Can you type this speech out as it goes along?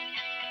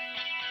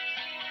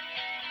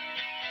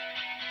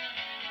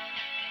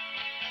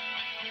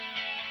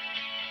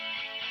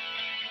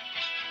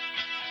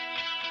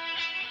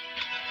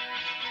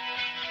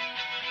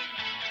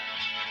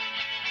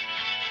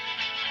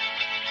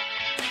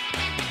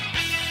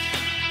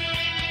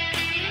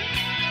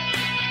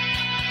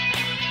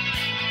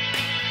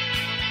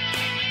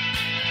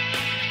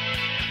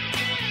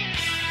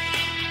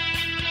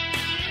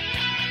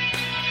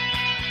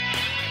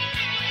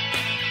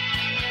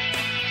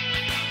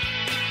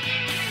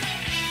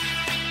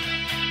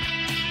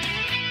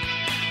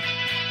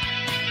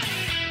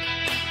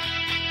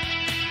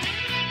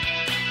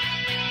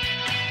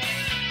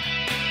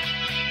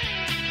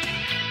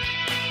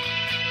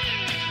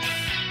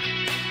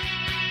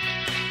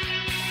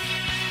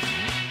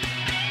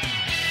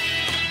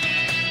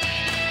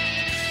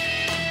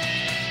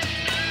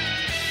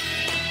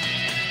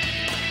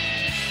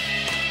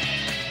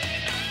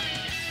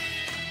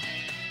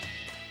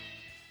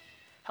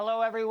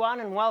everyone,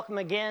 and welcome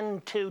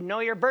again to Know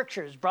Your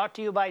Berkshires, brought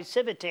to you by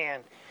Civitan.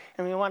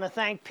 And we want to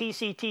thank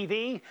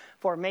PCTV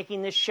for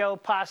making this show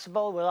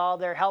possible with all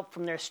their help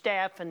from their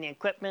staff and the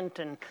equipment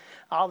and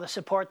all the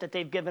support that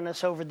they've given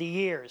us over the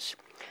years.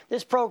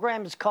 This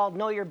program is called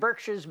Know Your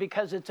Berkshires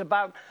because it's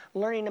about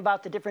learning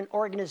about the different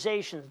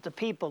organizations, the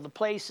people, the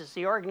places,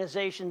 the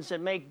organizations that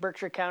make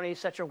Berkshire County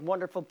such a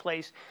wonderful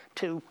place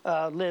to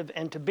live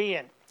and to be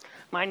in.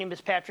 My name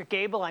is Patrick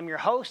Gable. I'm your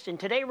host, and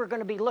today we're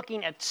going to be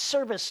looking at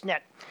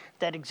ServiceNet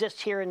that exists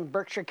here in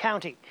Berkshire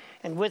County.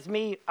 And with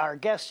me, our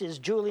guest is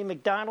Julie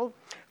McDonald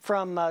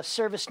from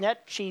ServiceNet.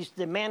 She's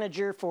the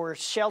manager for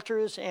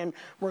shelters and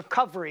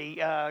recovery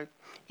for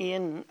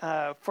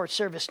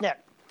ServiceNet.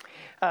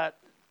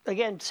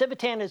 Again,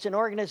 Civitan is an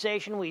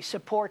organization. We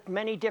support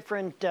many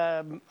different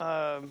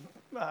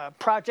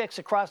projects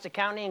across the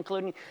county,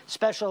 including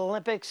Special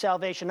Olympics,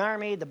 Salvation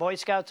Army, the Boy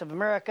Scouts of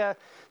America,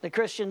 the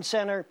Christian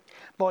Center,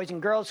 Boys and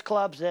Girls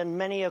Clubs, and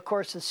many, of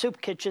course, the soup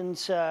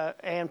kitchens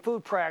and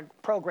food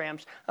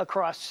programs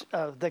across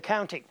the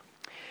county.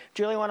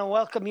 Julie, I want to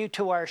welcome you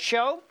to our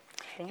show.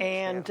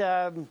 Thank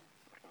you.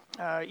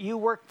 You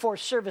work for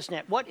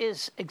ServiceNet. What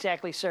is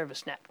exactly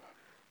ServiceNet?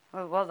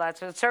 Well,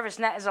 that's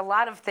ServiceNet is a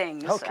lot of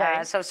things.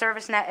 Okay. So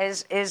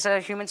ServiceNet is a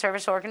human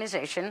service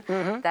organization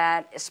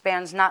that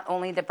spans not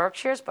only the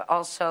Berkshires, but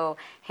also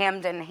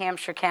Hampden,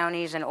 Hampshire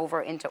counties, and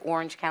over into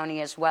Orange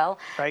County as well.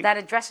 Right. That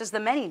addresses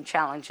the many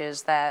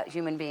challenges that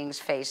human beings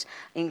face,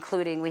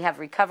 including we have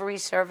recovery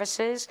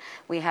services,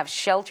 we have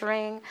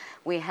sheltering,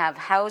 we have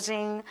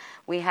housing,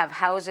 we have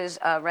houses,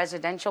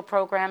 residential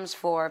programs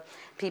for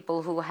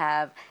people who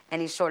have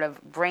any sort of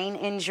brain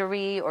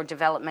injury or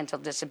developmental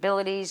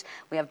disabilities.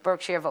 We have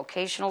Berkshire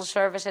Vocational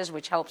Services,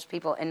 which helps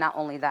people, and not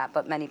only that,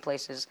 but many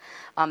places,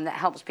 that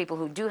helps people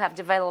who do have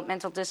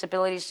developmental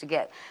disabilities to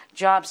get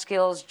job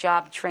skills,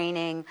 job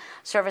training.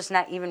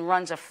 ServiceNet even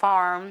runs a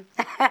farm.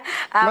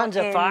 Runs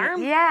a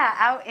farm? Yeah,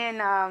 out in,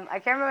 I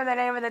can't remember the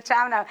name of the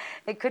town now.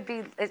 It could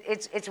be,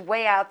 it's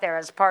way out there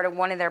as part of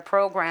one of their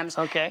programs.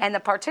 Okay. And the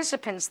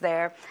participants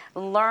there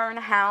learn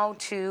how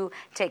to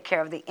take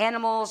care of the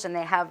animals, and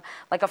they have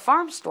like a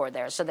farm store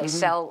there. So they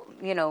sell,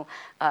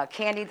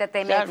 candy that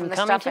they make from the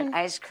stuff and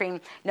ice cream.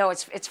 No,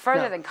 it's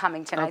further than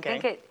Cummington. Okay. I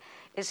think it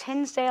is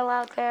Hinsdale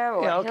out there,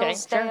 or okay.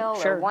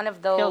 Hillsdale, Sure. or one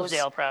of those.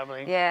 Hillsdale,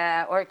 probably.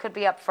 Yeah, or it could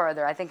be up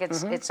further. I think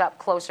it's up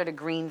closer to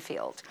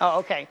Greenfield. Oh,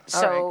 okay.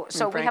 So All right.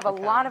 so we have a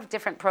Franklin lot County. of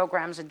different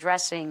programs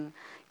addressing,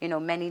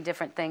 many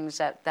different things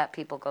that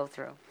people go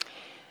through.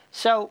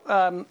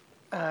 So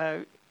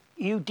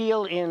you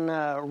deal in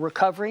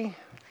recovery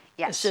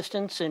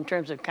assistance in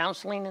terms of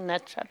counseling and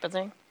that type of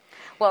thing?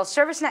 Well,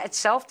 ServiceNet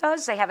itself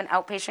does. They have an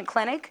outpatient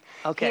clinic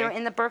here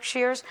in the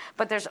Berkshires,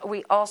 but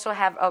we also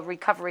have a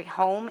recovery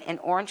home in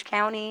Orange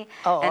County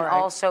and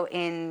also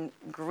in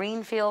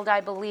Greenfield,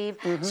 I believe.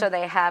 So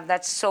they have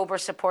that's sober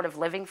supportive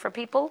living for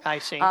people I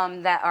see.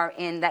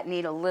 that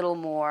need a little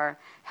more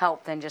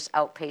help than just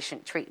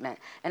outpatient treatment.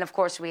 And of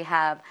course, we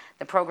have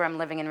the program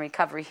Living in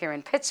Recovery here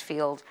in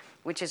Pittsfield,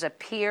 which is a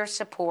peer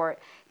support,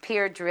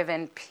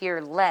 peer-driven,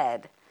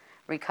 peer-led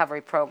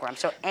recovery program.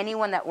 So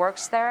anyone that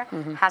works there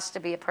has to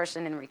be a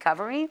person in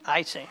recovery.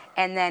 I see.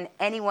 And then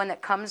anyone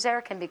that comes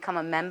there can become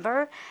a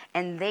member,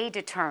 and they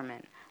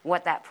determine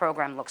what that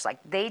program looks like.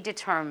 They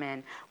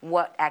determine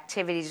what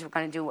activities we're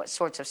going to do, what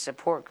sorts of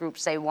support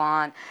groups they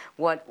want,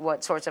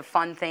 what sorts of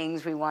fun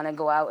things we want to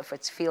go out, if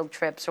it's field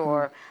trips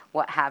or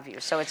what have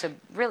you. So it's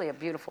really a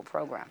beautiful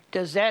program.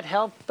 Does that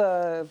help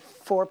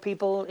for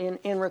people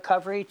in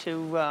recovery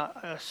to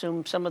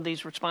assume some of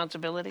these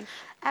responsibilities?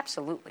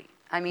 Absolutely.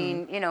 I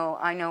mean,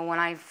 I know when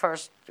I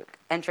first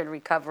entered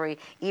recovery,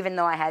 even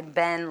though I had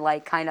been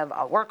like kind of,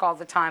 I work all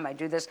the time, I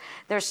do this,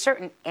 there's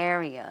certain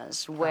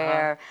areas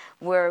where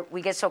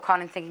we get so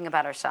caught in thinking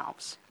about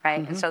ourselves,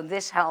 right? And so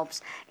this helps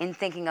in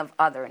thinking of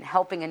other and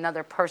helping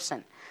another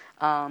person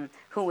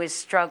who is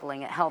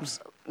struggling. It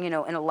helps, in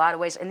a lot of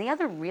ways. And the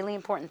other really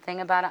important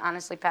thing about it,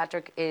 honestly,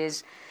 Patrick,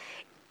 is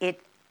it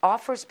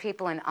offers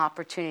people an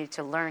opportunity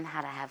to learn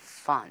how to have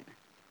fun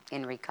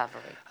in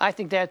recovery. I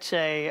think that's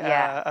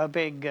a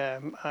big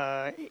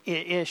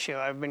issue.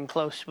 I've been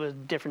close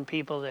with different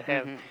people that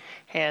have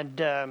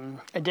had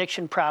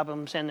addiction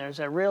problems, and there's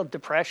a real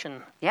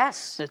depression that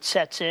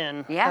sets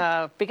in.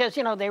 Yeah. Because,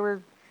 they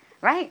were...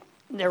 Right.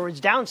 There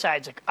was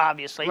downsides,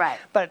 obviously. Right.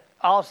 But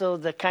also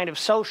the kind of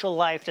social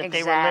life that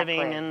they were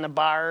living in the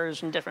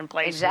bars and different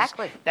places.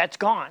 Exactly. That's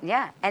gone.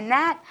 Yeah.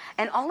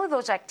 And all of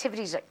those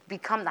activities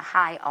become the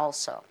high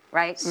also,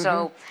 right?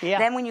 So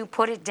then when you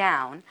put it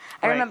down,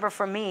 I remember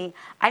for me,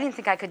 I didn't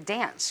think I could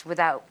dance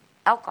without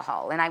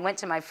alcohol. And I went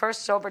to my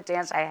first sober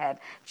dance. I had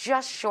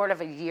just short of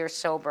a year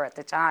sober at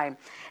the time.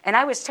 And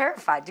I was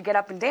terrified to get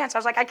up and dance. I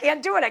was like, I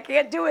can't do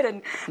it.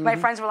 And my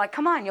friends were like,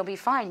 come on, you'll be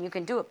fine. You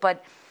can do it.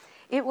 But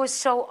it was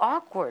so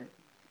awkward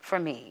for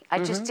me. I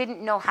just didn't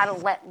know how to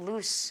let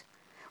loose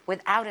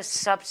without a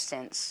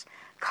substance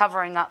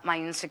covering up my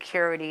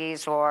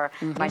insecurities or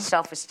my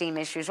self-esteem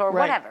issues or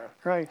whatever.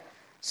 Right.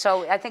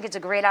 So I think it's a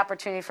great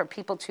opportunity for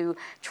people to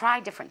try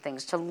different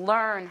things, to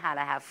learn how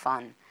to have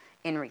fun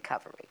in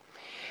recovery.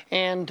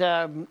 And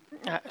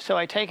so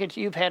I take it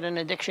you've had an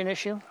addiction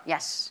issue?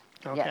 Yes.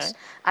 Okay. Yes.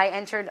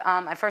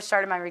 I first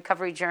started my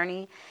recovery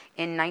journey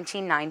in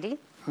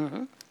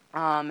 1990.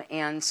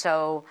 And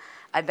so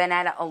I've been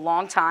at it a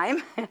long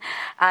time.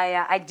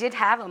 I did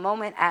have a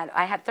moment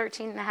I had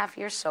 13 and a half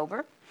years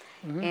sober.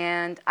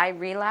 And I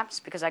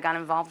relapsed because I got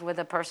involved with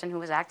a person who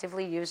was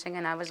actively using,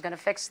 and I was going to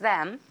fix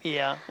them.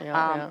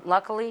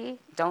 Luckily,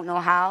 don't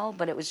know how,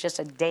 but it was just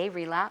a day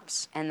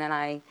relapse. And then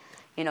I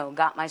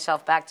got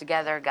myself back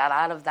together, got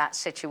out of that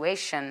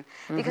situation,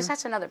 because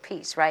that's another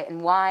piece, right?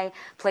 And why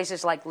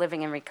places like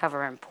Living in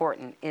Recovery are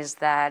important is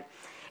that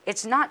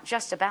it's not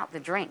just about the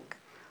drink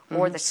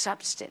or the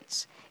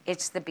substance.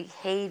 It's the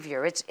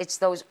behavior. It's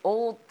those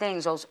old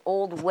things, those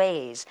old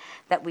ways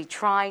that we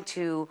try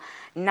to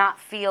not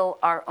feel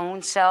our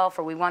own self,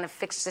 or we want to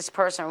fix this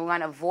person, or we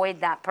want to avoid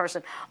that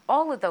person.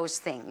 All of those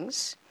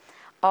things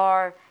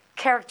are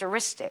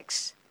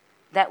characteristics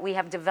that we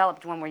have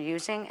developed when we're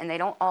using, and they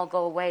don't all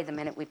go away the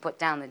minute we put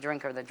down the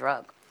drink or the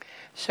drug.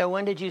 So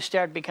when did you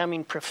start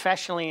becoming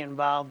professionally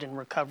involved in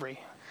recovery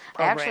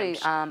programs?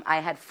 Actually,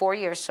 I had 4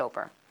 years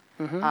sober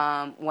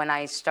when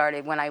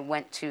I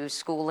went to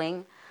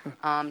schooling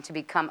to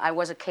become, I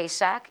was a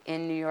CASAC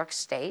in New York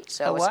State.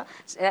 So what?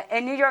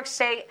 In New York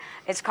State,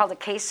 it's called a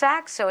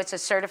CASAC, so it's a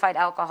Certified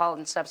Alcohol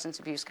and Substance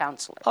Abuse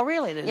Counselor. Oh,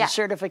 really? There's a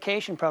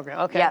certification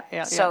program. Okay.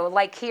 Yeah. So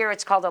like here,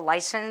 it's called a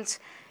license.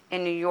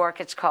 In New York,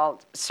 it's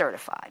called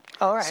certified.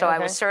 All right. So I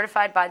was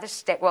certified by the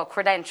state, well,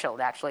 credentialed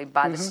actually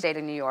by the state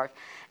of New York.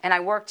 And I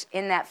worked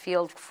in that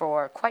field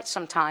for quite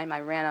some time.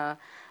 I ran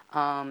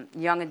a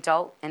young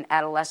adult and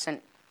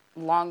adolescent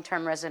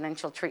long-term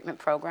residential treatment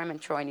program in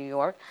Troy, New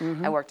York.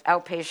 I worked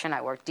outpatient,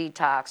 I worked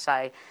detox,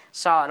 I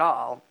saw it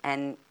all.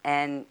 And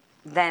then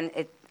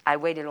I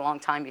waited a long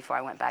time before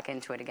I went back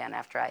into it again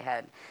after I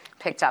had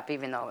picked up,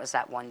 even though it was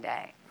that one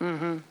day.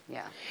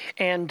 Yeah.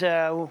 And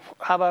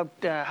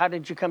how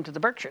did you come to the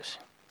Berkshires?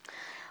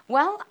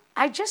 Well,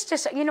 I just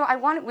we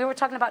were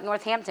talking about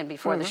Northampton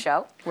before the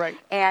show. Right.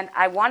 And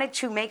I wanted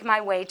to make my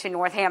way to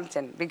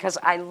Northampton because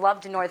I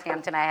loved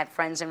Northampton. I had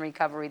friends in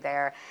recovery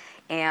there.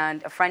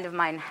 And a friend of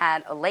mine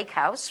had a lake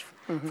house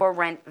for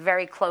rent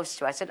very close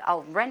to. I said,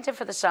 I'll rent it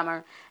for the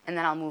summer, and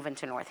then I'll move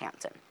into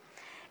Northampton.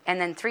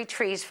 And then 3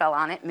 trees fell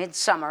on it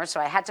midsummer,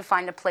 so I had to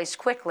find a place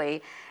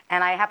quickly,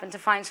 and I happened to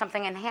find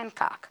something in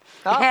Hancock.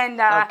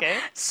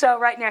 So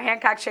right near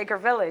Hancock Shaker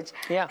Village.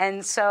 Yeah.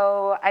 And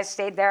so I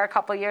stayed there a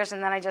couple of years,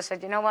 and then I just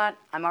said, you know what,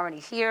 I'm already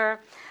here.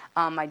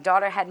 My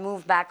daughter had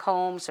moved back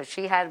home, so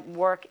she had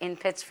work in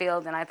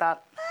Pittsfield, and I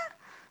thought,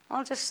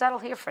 I'll just settle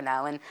here for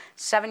now. And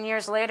 7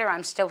 years later,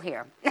 I'm still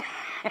here.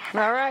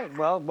 All right.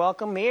 Well,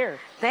 welcome here.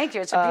 Thank you.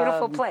 It's a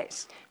beautiful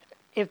place.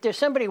 If there's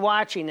somebody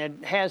watching that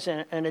has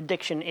an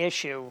addiction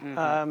issue,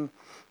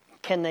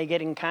 can they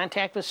get in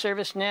contact with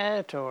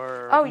ServiceNet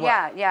or? Oh,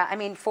 yeah. I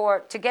mean,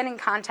 to get in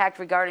contact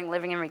regarding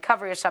living in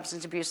recovery or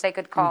substance abuse, they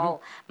could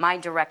call my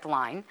direct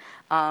line,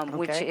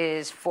 which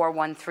is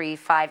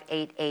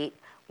 413-588-1570.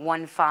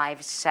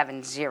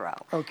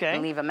 Okay.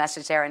 And leave a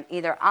message there, and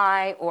either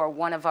I or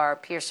one of our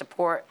peer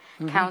support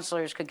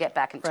counselors could get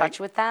back in touch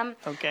with them.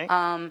 Okay.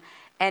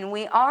 And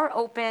we are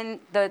open.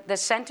 The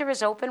center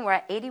is open. We're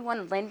at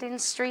 81 Linden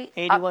Street.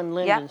 81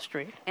 Linden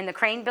Street. In the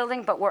Crane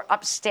Building, but we're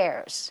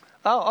upstairs.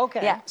 Oh,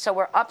 okay. Yeah, so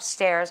we're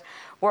upstairs.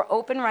 We're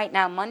open right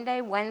now Monday,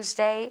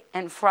 Wednesday,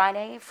 and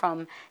Friday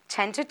from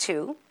 10 to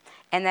 2.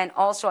 And then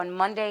also on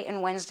Monday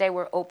and Wednesday,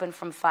 we're open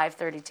from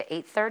 5:30 to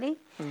 8:30.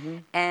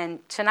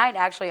 And tonight,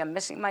 actually, I'm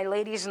missing my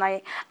ladies'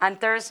 night. On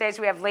Thursdays,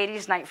 we have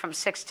ladies' night from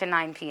 6 to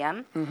 9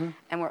 p.m.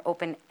 And we're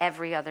open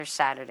every other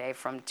Saturday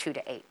from 2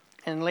 to 8.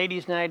 And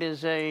ladies' night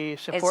is a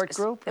support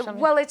group or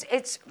something? Well,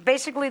 it's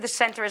basically the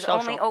center is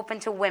only open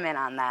to women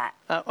on that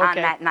on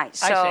that night.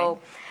 So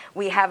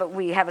we have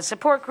a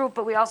support group,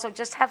 but we also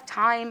just have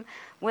time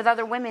with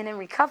other women in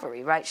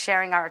recovery, right?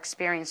 Sharing our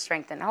experience,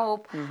 strength, and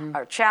hope,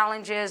 our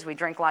challenges. We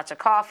drink lots of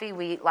coffee.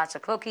 We eat lots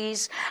of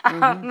cookies,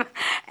 and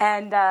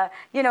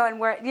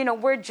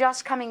we're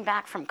just coming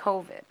back from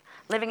COVID.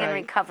 Living in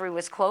Recovery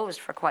was closed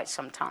for quite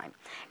some time,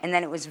 and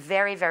then it was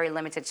very, very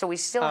limited. So we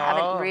still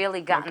haven't really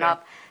gotten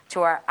up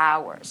to our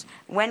hours.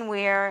 When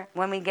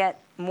we get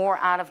more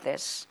out of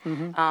this,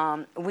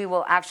 we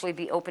will actually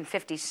be open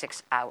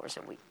 56 hours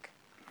a week.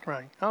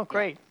 Right. Oh,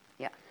 great.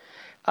 Yeah.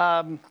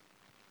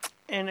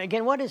 And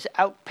again, what is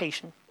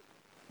outpatient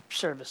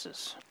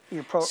services?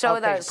 Your So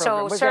outpatient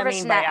program. What does that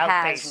mean by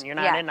outpatient? You're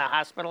not in a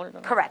hospital or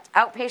something? Correct.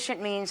 Outpatient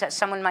means that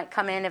someone might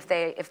come in if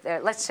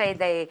they're let's say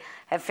they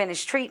have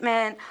finished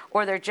treatment,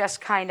 or they're just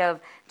kind of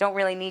don't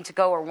really need to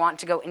go or want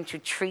to go into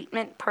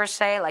treatment per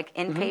se, like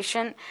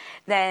inpatient.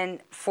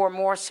 Then for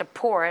more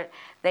support,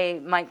 they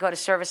might go to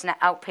ServiceNet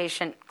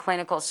Outpatient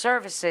Clinical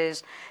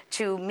Services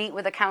to meet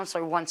with a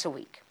counselor once a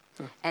week.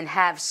 And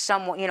have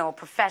someone, a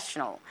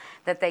professional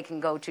that they can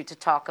go to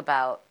talk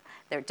about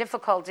their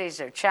difficulties,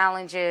 their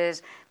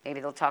challenges. Maybe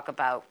they'll talk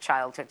about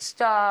childhood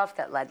stuff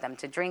that led them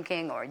to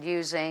drinking or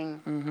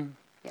using.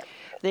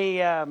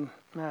 Now,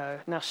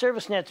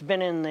 ServiceNet's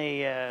been in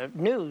the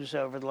news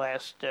over the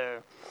last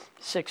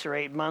 6 or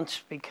 8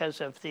 months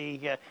because of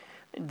the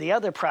the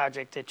other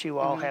project that you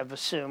all have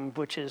assumed,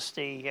 which is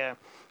the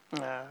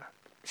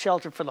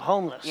shelter for the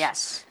homeless.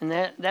 Yes. And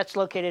that's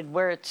located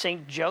where at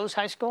St. Joe's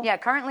High School? Yeah,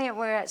 currently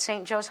we're at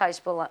St. Joe's High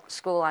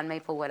School on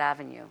Maplewood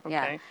Avenue. Okay.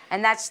 Yeah.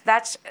 And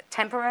that's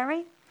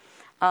temporary.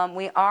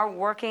 We are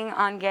working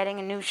on getting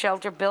a new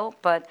shelter built,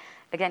 but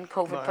again,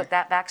 COVID put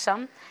that back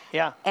some.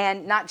 Yeah.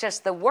 And not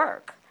just the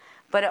work,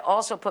 but it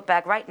also put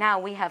back, right now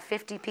we have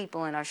 50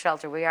 people in our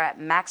shelter. We are at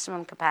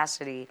maximum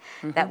capacity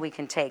that we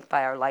can take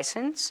by our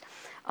license.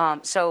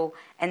 And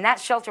that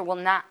shelter will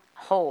not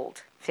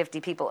hold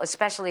 50 people,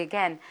 especially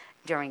again,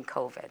 during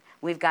COVID.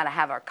 We've got to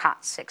have our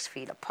cots 6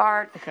 feet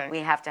apart. Okay. We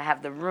have to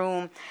have the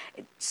room.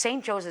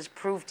 St. Joe's has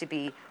proved to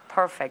be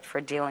perfect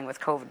for dealing with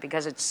COVID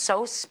because it's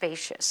so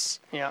spacious,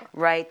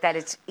 right, that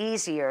it's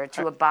easier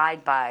to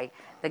abide by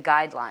the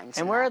guidelines.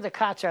 And where are the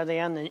cots? Are they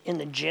in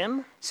the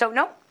gym? So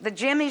no, the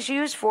gym is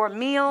used for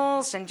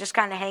meals and just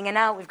kind of hanging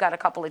out. We've got a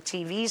couple of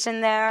TVs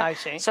in there. I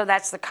see. So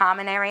that's the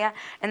common area.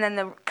 And then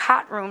the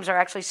cot rooms are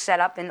actually set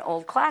up in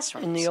old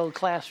classrooms. In the old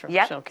classrooms.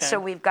 Yep. Okay.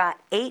 So we've got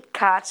 8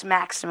 cots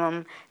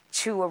maximum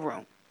to a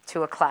room,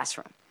 to a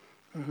classroom.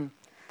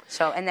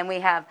 So, and then we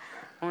have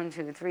 1,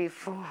 2, 3,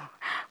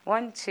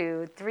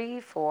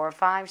 4,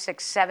 5,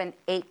 6, 7,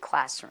 8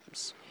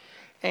 classrooms.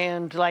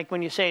 And like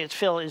when you say it's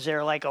full, is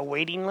there like a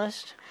waiting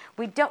list?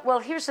 We don't. Well,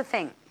 here's the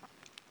thing.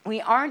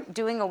 We aren't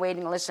doing a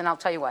waiting list, and I'll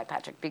tell you why,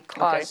 Patrick.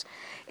 Because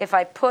if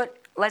I put,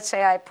 let's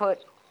say I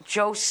put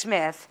Joe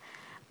Smith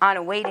on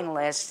a waiting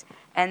list,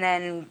 and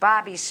then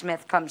Bobby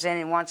Smith comes in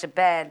and wants a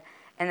bed,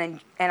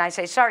 and I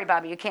say, sorry,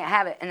 Bobby, you can't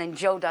have it, and then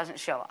Joe doesn't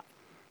show up.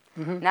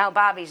 Now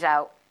Bobby's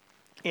out.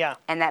 Yeah.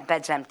 And that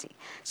bed's empty.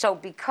 So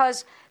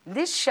because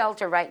this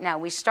shelter right now,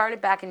 we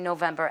started back in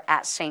November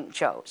at St.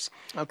 Joe's.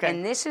 Okay.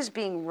 And this is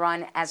being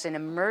run as an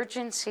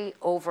emergency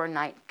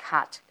overnight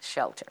cot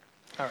shelter.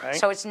 All right.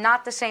 So it's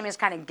not the same as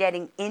kind of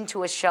getting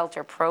into a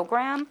shelter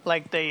program.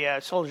 Like the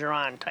Soldier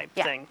On type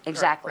thing.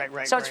 Exactly.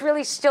 Right. So it's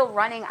really still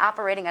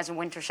operating as a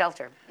winter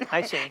shelter.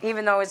 I see.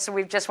 Even though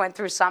we've just went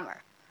through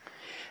summer.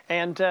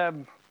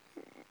 And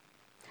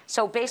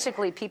so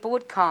basically, people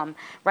would come.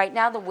 Right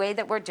now, the way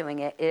that we're doing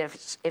it,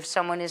 if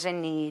someone is in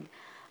need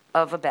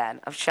of a bed,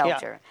 of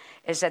shelter,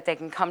 is that they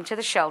can come to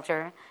the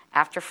shelter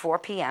after 4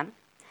 p.m.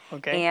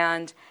 Okay.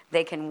 And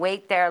they can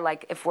wait there.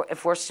 Like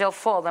if we're still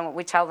full, then what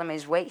we tell them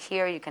is wait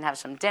here. You can have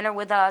some dinner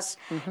with us,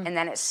 and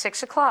then at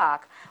 6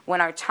 o'clock, when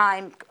our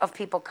time of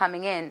people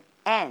coming in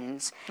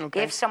ends,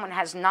 if someone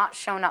has not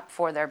shown up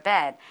for their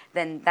bed,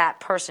 then that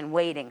person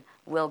waiting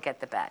will get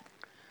the bed.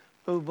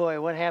 Oh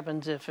boy, what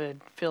happens if it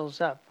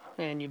fills up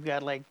and you've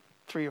got like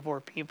 3 or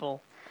 4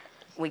 people?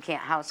 We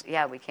can't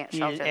we can't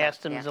shelter them. You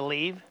ask them to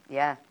leave?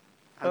 Yeah,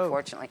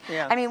 unfortunately.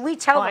 Yeah. I mean, we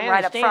tell them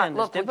right up front,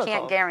 look, we difficult.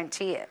 can't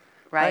guarantee it,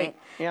 right?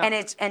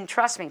 Yeah. And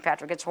trust me,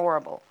 Patrick, it's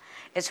horrible.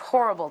 It's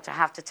horrible to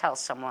have to tell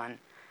someone,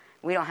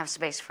 we don't have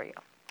space for you.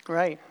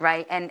 Right.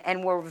 Right?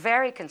 And we're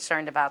very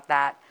concerned about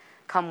that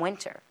come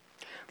winter.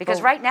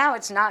 Because right now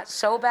it's not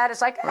so bad.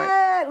 It's like,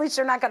 at least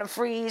they're not going to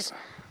freeze.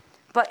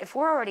 But if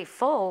we're already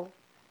full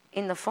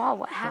in the fall,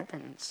 what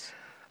happens?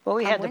 Well,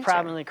 we had the winter?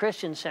 problem in the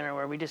Christian Center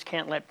where we just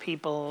can't let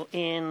people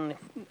in,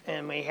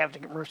 and we have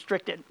to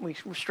restrict it. We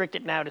restrict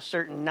it now to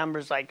certain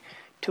numbers, like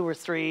 2 or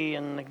 3,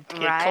 and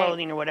get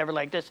clothing or whatever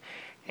like this.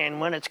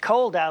 And when it's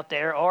cold out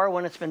there, or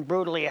when it's been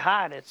brutally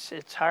hot,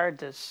 it's hard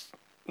to,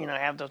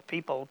 have those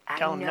people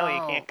tell them, no,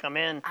 you can't come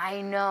in.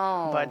 I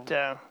know.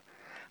 But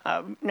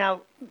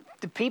now,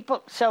 the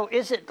people. So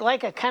is it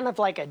like a kind of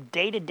like a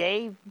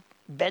day-to-day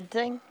bed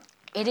thing?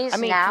 It is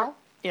now.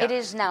 It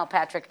is now,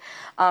 Patrick,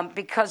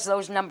 because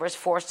those numbers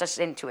forced us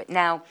into it.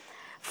 Now,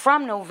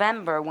 from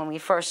November, when we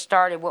first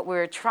started, what we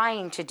were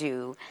trying to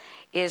do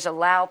is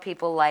allow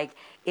people, like,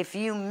 if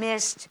you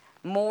missed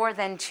more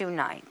than 2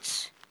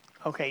 nights,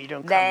 you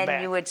don't come then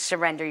back. you would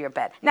surrender your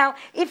bed. Now,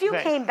 if you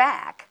came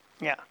back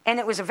and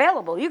it was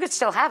available, you could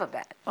still have a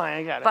bed. Oh,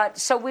 I got it. But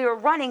so we were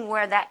running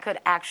where that could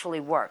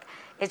actually work.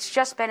 It's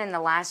just been in the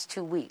last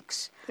 2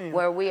 weeks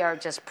where we are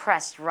just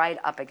pressed right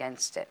up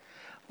against it.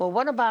 Well,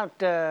 what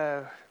about...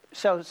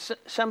 So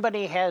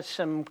somebody has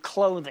some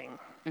clothing,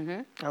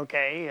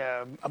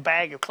 a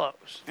bag of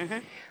clothes,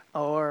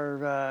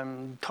 or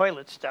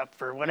toilet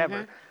stuff or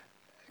whatever.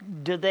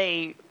 Do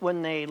they,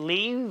 when they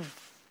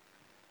leave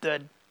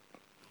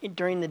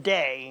during the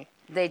day,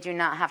 they do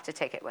not have to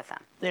take it with them.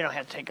 They don't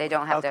have to take it. They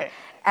don't have to. Okay.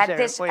 At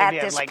this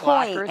like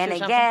point, and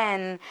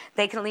again,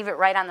 they can leave it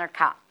right on their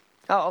cot.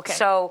 Oh, okay.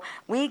 So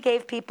we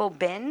gave people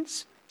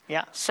bins.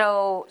 Yeah.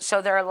 So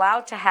they're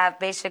allowed to have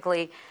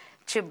basically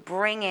to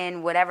bring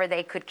in whatever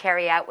they could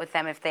carry out with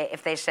them if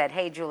they said,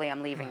 hey, Julie,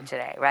 I'm leaving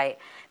today, right?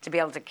 To be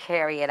able to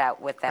carry it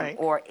out with them. Right.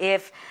 Or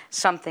if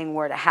something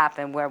were to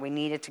happen where we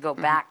needed to go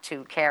back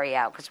to carry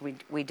out, because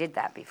we did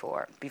that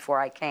before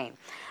I came.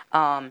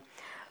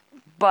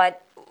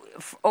 But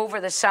over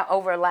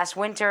last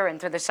winter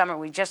and through the summer,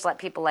 we just let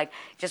people, like,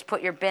 just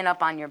put your bin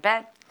up on your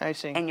bed. I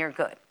see. And you're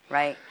good,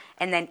 right?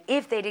 And then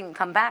if they didn't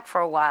come back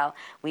for a while,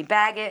 we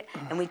bag it,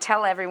 and we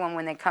tell everyone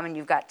when they come in,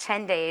 you've got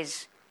 10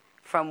 days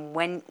from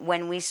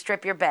when we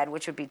strip your bed,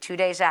 which would be 2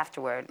 days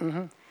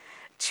afterward,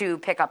 to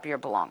pick up your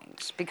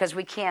belongings, because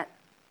we can't,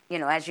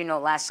 as you know,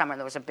 last summer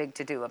there was a big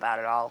to-do about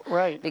it all.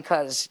 Right.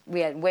 Because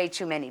we had way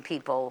too many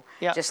people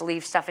just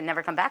leave stuff and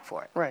never come back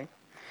for it. Right.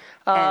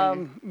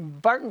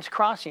 Barton's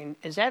Crossing,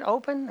 is that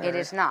open? It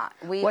is not.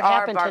 What are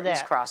happened Barton's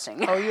to that?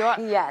 Crossing. Oh, you are?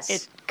 Yes.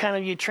 It's kind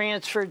of, you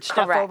transferred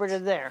stuff over to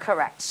there.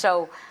 Correct.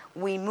 So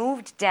we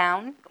moved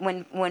down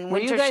when Were Winter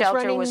you guys Shelter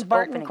running was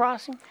Barton opening.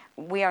 Crossing?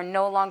 We are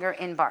no longer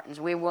in Barton's.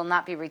 We will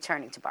not be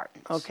returning to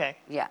Barton's. Okay.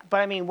 Yeah. But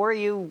I mean, were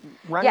you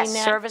running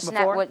that before?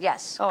 ServiceNet.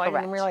 Yes. Oh, correct. I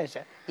didn't realize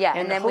that. Yeah,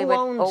 and then who we would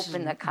owns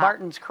open the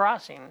Barton's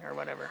Crossing or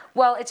whatever?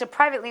 Well, it's a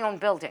privately owned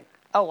building.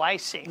 Oh, I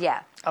see.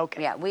 Yeah.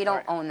 Okay. Yeah, we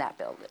don't own that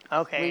building.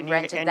 Okay. We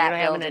rented and that you don't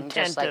have an building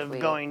intent just like of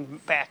going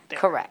back there.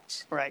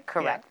 Correct. Right.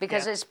 Correct. Yeah.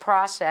 Because this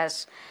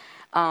process,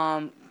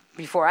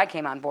 before I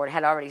came on board,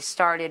 had already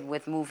started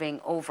with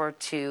moving over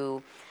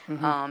to,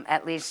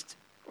 at least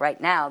right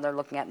now, they're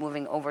looking at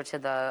moving over to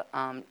the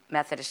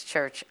Methodist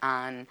Church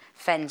on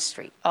Fenn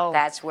Street. Oh.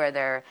 That's where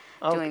they're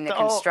doing the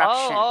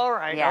construction. Oh, all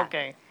right. Yeah.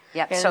 Okay.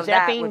 Yep. And so is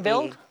that being would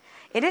built?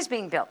 It is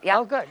being built. Yep.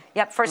 Oh, good.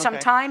 Yep. For some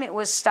Okay. time, it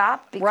was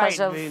stopped because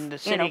of the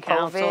city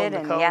council, COVID the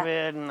and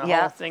COVID, and the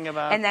whole thing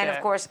about And then, that.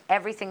 of course,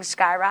 everything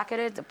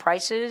skyrocketed. The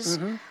prices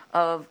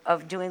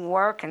of doing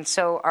work, and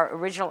so our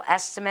original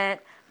estimate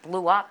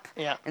blew up.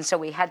 Yeah. And so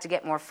we had to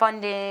get more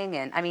funding.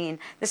 And I mean,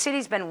 the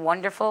city's been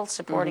wonderful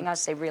supporting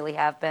us. They really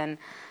have been.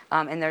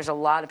 And there's a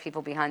lot of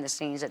people behind the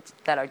scenes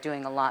that are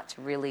doing a lot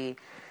to really,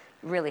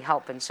 really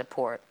help and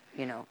support.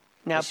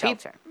 Now, the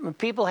shelter.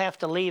 people have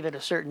to leave at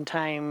a certain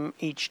time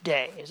each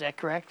day. Is that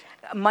correct?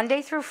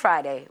 Monday through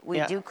Friday, we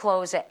Yeah. do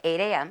close at 8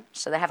 a.m.,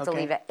 so they have to Okay.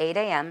 leave at 8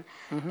 a.m.,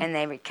 and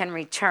they can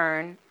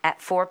return at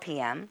 4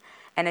 p.m.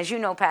 And as you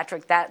know,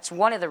 Patrick, that's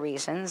one of the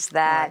reasons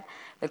that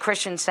the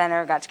Christian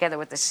Center got together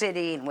with the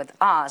city and with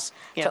us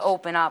Yes. to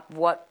open up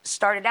what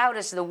started out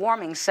as the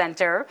warming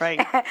center.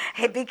 Right.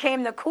 It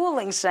became the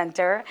cooling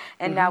center,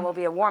 and now will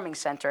be a warming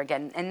center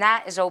again. And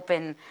that is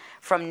open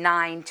from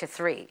 9 to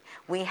 3.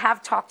 We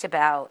have talked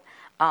about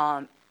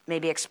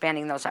maybe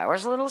expanding those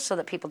hours a little so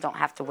that people don't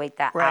have to wait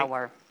that Right.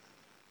 hour,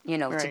 to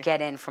Right.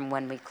 get in from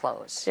when we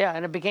close. Yeah,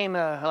 and it became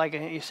a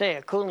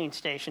cooling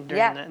station during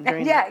Yeah.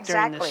 during Yeah, the,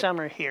 during the exactly.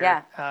 summer here.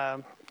 Yeah.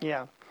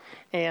 Yeah,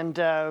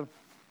 and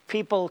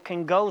people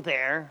can go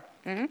there.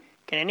 Can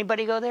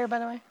anybody go there, by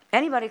the way?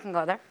 Anybody can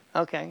go there.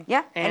 Okay.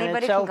 Yeah, and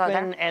anybody it's can go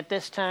open there. at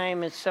this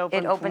time. It's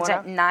open. It opens from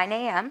at 9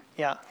 a.m.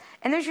 Yeah.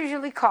 And there's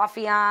usually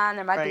coffee on.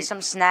 There might be Right.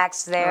 some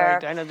snacks there.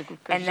 Right. I know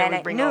And then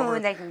at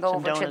noon, they can go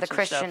over to the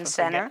Christian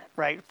Center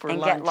for and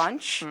lunch. get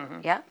lunch.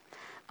 Yeah.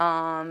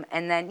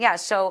 And then,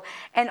 so,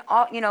 and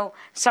all,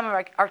 some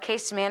of our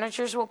case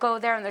managers will go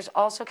there, and there's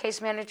also case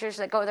managers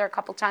that go there a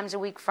couple times a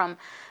week from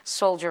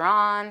Soldier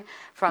On,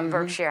 from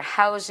Berkshire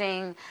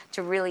Housing,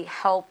 to really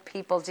help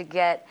people to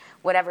get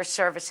whatever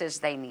services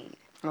they need.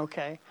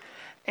 Okay.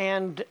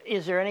 And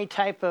is there any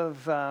type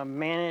of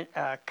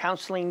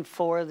counseling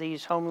for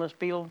these homeless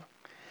people?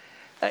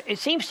 It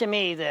seems to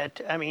me that,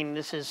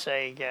 this is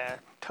a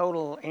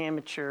total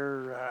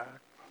amateur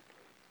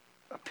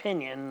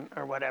opinion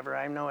or whatever.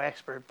 I'm no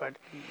expert, but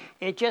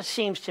it just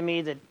seems to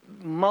me that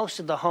most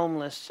of the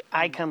homeless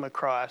I come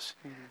across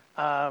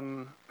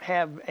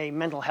have a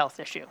mental health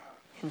issue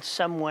in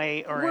some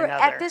way or another.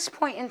 At this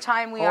point in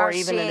time, we or are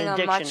even seeing an a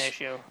addiction much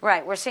issue.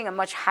 Right, we're seeing a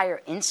much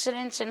higher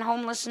incidence in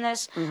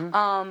homelessness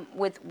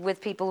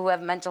with people who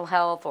have mental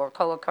health or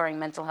co-occurring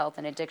mental health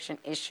and addiction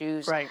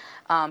issues. Right.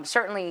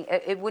 Certainly,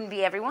 it wouldn't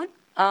be everyone.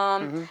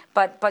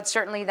 But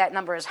certainly that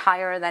number is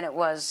higher than it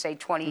was, say,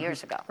 20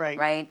 years ago.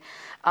 Right.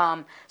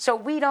 So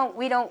we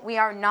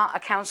are not a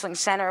counseling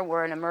center.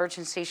 We're an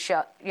emergency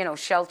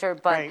shelter,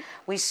 but Right.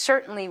 we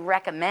certainly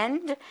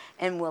recommend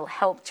and will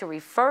help to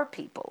refer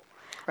people.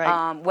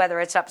 Right. Whether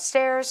it's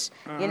upstairs,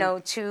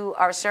 to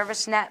our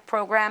ServiceNet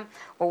program,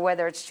 or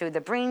whether it's to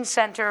the Breen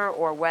Center,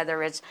 or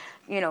whether it's,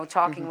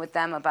 talking with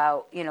them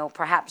about,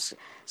 perhaps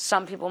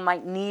some people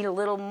might need a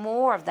little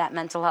more of that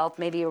mental health,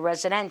 maybe a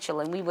residential,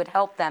 and we would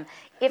help them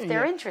if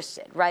they're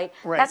interested, right?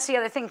 That's the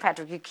other thing,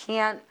 Patrick. You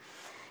can't,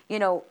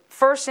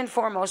 first and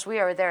foremost, we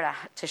are there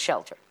to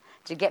shelter,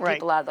 to get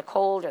people out of the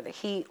cold or the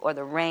heat or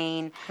the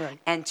rain,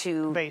 and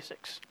to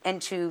basics,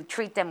 and to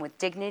treat them with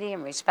dignity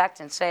and respect,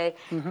 and say,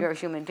 you're a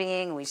human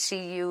being, we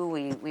see you,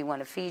 we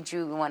want to feed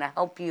you, we want to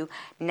help you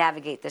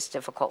navigate this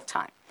difficult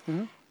time.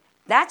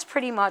 That's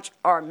pretty much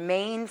our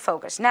main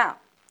focus. Now,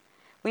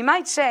 we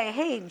might say,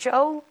 hey,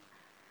 Joe,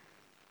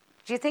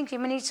 do you think you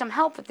may need some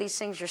help with these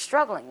things you're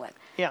struggling with?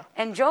 Yeah.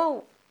 And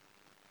Joe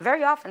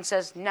very often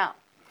says no.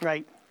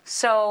 Right.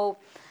 So,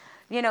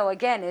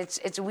 again,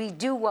 it's we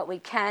do what we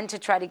can to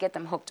try to get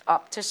them hooked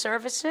up to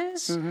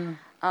services,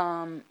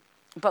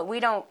 but we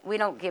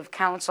don't give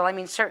counsel. I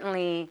mean,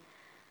 certainly,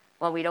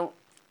 well, we don't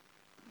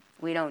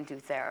do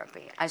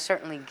therapy. I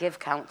certainly give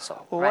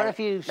counsel. Well, right? what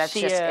if you That's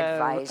see just an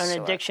advice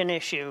addiction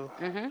issue,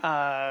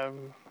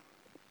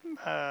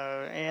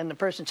 and the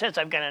person says,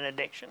 "I've got an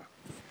addiction"?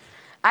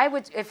 I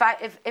would, if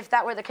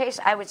that were the case,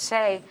 I would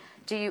say,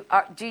 do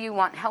you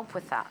want help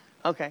with that?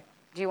 Okay.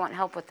 Do you want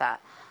help with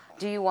that?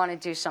 Do you want to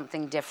do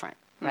something different?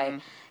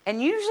 right?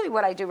 And usually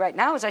what I do right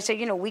now is I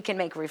say, we can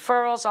make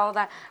referrals, all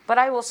that, but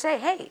I will say,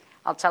 hey,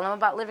 I'll tell them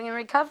about living in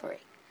recovery,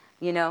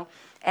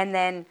 and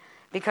then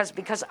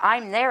because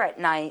I'm there at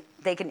night,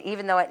 they can,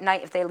 even though at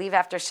night if they leave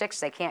after 6,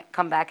 they can't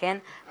come back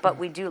in, but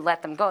we do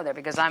let them go there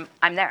because I'm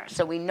there,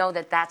 so we know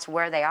that that's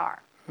where they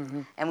are,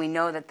 and we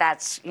know that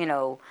that's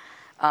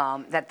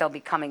that they'll be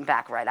coming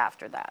back right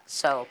after that.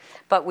 So,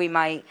 but we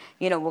might,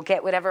 we'll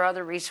get whatever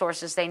other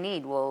resources they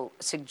need. We'll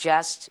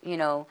suggest,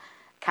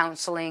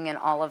 counseling and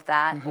all of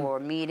that, or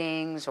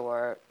meetings,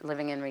 or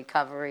living in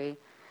recovery.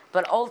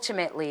 But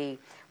ultimately,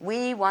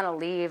 we want to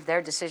leave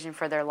their decision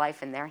for their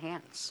life in their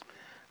hands.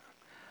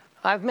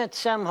 I've met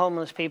some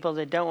homeless people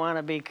that don't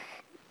want to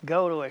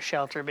go to a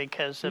shelter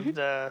because of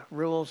the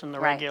rules and the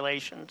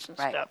regulations and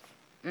stuff.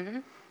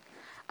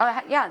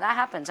 Yeah, that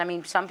happens. I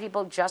mean, some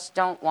people just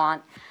don't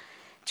want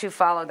to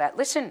follow that.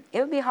 Listen, it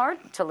would be hard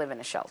to live in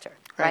a shelter,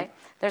 right?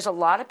 There's a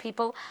lot of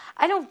people.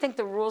 I don't think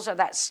the rules are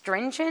that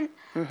stringent,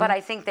 but I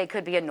think they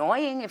could be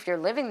annoying if you're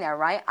living there,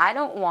 right? I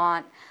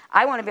want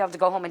to be able to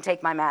go home and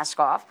take my mask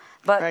off,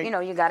 but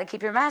you got to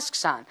keep your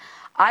masks on.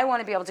 I want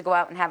to be able to go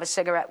out and have a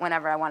cigarette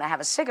whenever I want to have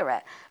a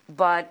cigarette,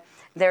 but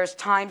there's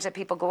times that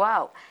people go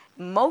out,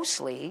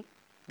 mostly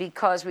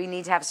because we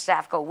need to have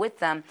staff go with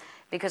them,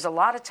 because a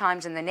lot of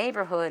times in the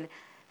neighborhood,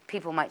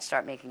 people might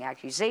start making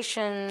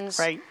accusations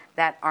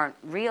that aren't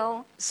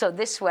real. So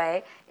this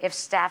way, if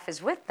staff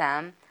is with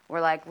them, we're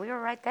like, we were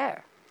right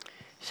there.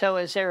 So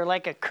is there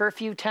like a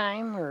curfew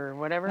time or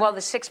whatever? Well,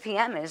 the 6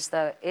 p.m. is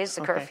the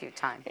curfew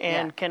time.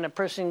 And can a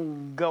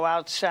person go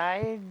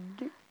outside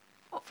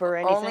for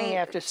anything only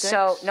after 6?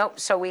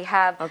 So we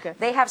have,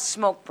 they have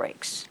smoke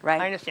breaks,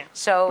 right? I understand.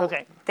 So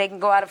they can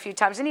go out a few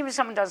times. And even if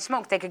someone doesn't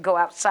smoke, they could go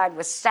outside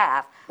with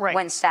staff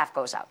when staff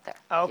goes out there.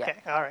 Okay,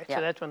 all right. So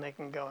that's when they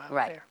can go out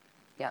there.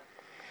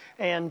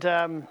 And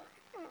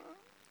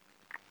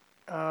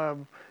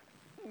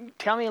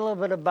tell me a little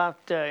bit about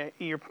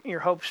your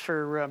hopes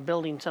for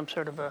building some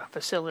sort of a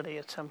facility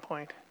at some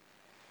point.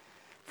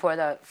 For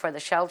the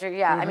shelter,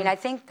 I mean, I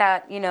think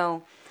that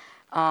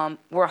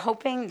we're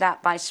hoping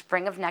that by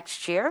spring of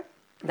next year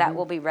that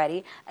will be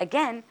ready.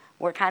 Again,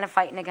 we're kind of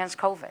fighting against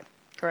COVID,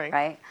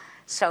 right?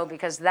 So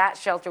because that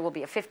shelter will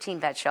be a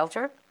 15-bed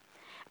shelter,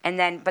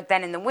 but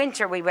then in the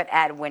winter we would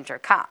add winter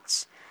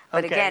cots.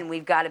 But again,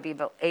 we've got to be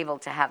able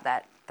to have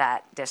that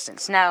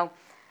distance. Now,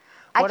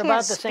 I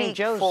can't speak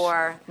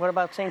for... What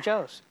about St.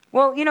 Joe's?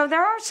 Well,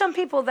 there are some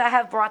people that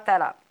have brought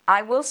that up.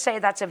 I will say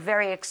that's a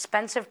very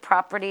expensive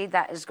property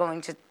that is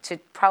going to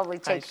probably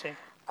take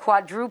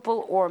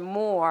quadruple or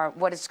more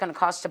what it's going to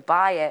cost to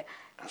buy it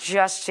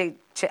just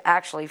to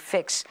actually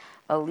fix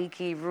a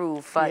leaky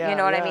roof. But you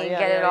know what I mean?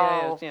 Get it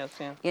all...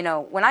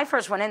 when I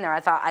first went in there,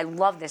 I thought, I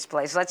love this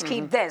place. Let's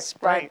keep this.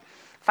 But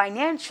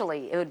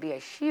financially, it would be a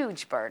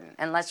huge burden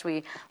unless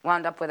we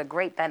wound up with a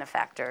great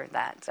benefactor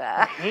that...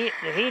 the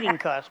heating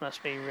cost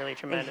must be really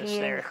tremendous there.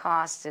 The heating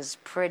cost is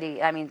pretty,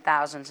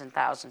 thousands and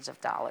thousands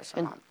of dollars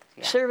a month.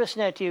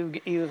 ServiceNet,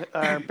 you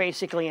are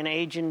basically an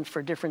agent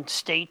for different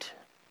state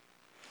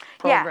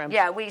programs.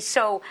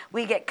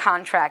 We get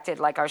contracted,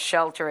 like our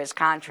shelter is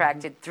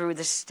contracted through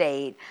the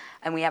state,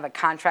 and we have a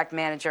contract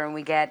manager, and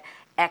we get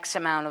X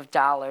amount of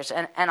dollars.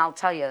 And I'll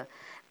tell you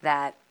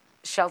that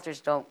shelters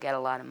don't get a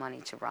lot of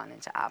money to run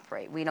and to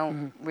operate. We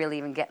don't really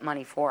even get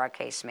money for our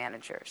case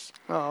managers.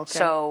 Oh, okay.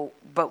 So,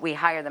 but we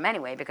hire them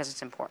anyway because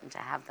it's important to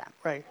have them.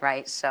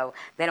 Right. So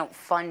they don't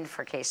fund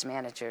for case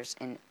managers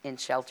in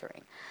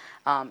sheltering.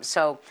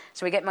 So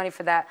we get money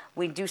for that.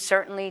 We do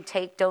certainly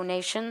take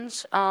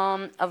donations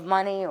of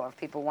money, or if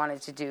people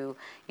wanted to do,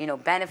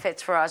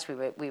 benefits for us, we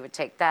would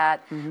take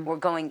that. We're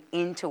going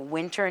into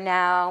winter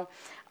now.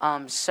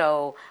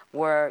 So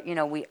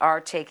we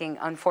are taking,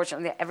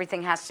 unfortunately,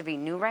 everything has to be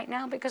new right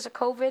now because of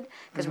COVID,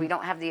 because we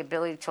don't have the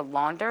ability to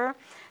launder.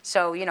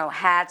 So,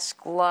 hats,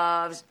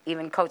 gloves,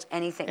 even coats,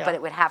 anything, but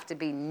it would have to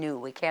be new.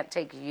 We can't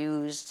take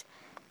used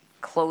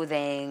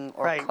clothing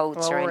or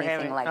coats or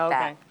anything like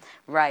that.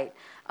 Right.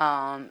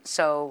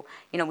 So,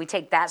 we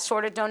take that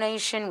sort of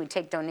donation. We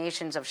take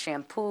donations of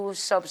shampoos,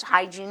 soaps,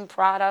 hygiene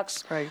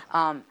products.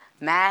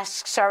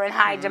 Masks are in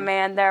high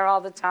demand there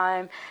all the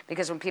time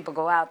because when people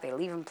go out, they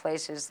leave in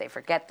places, they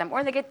forget them,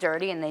 or they get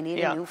dirty and they need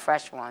a new,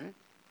 fresh one.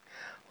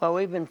 Well,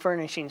 we've been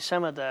furnishing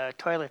some of the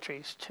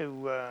toiletries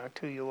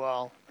to you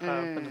all,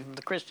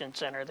 the Christian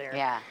Center there.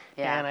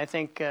 And I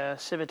think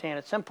Civitan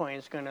at some point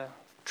is going to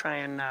try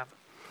and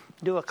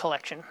do a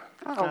collection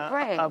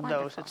of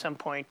those at some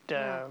point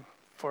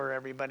for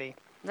everybody.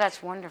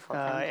 That's wonderful.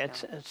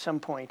 At some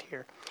point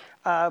here.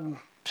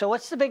 So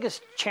what's the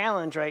biggest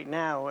challenge right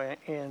now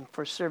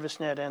for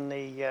ServiceNet and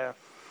the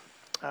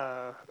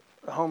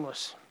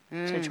homeless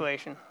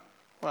situation?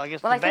 Well, I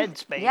guess the bed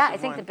space. Yeah, I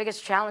think the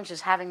biggest challenge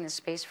is having the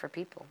space for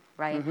people,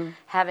 right?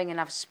 Having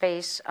enough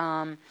space.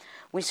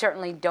 We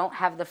certainly don't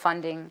have the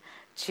funding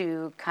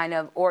to kind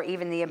of, or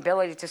even the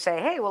ability to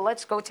say, hey, well,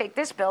 let's go take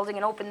this building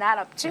and open that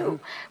up too.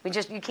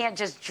 You can't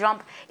just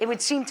jump. It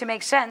would seem to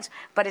make sense,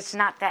 but it's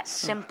not that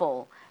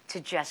simple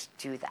to just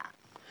do that.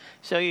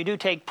 So you do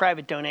take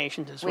private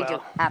donations as well? We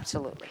do,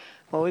 absolutely.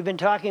 Well, we've been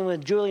talking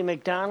with Julie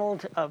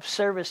McDonald of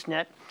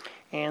ServiceNet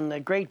and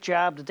the great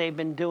job that they've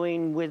been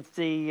doing with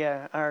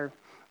our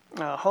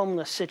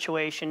homeless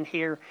situation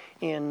here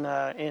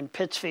in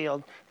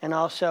Pittsfield, and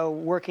also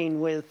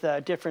working with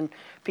different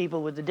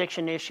people with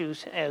addiction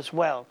issues as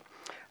well.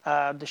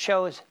 The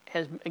show has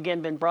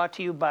again been brought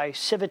to you by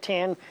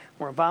Civitan.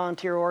 We're a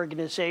volunteer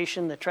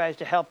organization that tries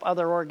to help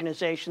other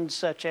organizations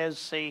such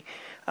as the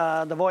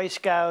Boy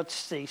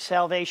Scouts, the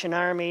Salvation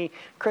Army,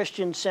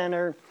 Christian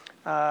Center,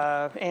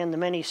 and the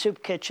many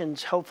soup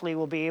kitchens. Hopefully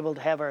we'll be able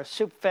to have our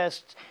soup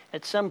fest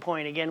at some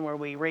point again, where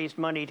we raise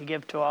money to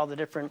give to all the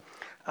different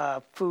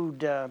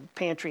food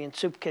pantry and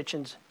soup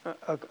kitchens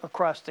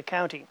across the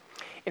county.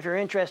 If you're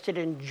interested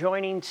in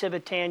joining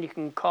Civitan, you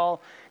can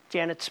call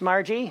Janet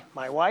Smargy,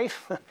 my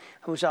wife,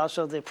 who's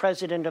also the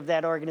president of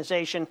that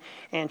organization,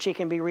 and she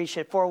can be reached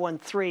at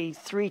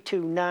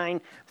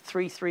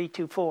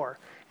 413-329-3324.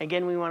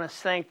 Again, we want to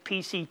thank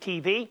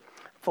PCTV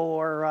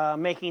for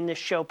making this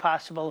show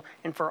possible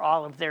and for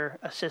all of their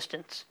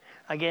assistance.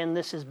 Again,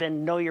 this has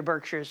been Know Your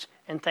Berkshires,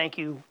 and thank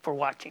you for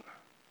watching.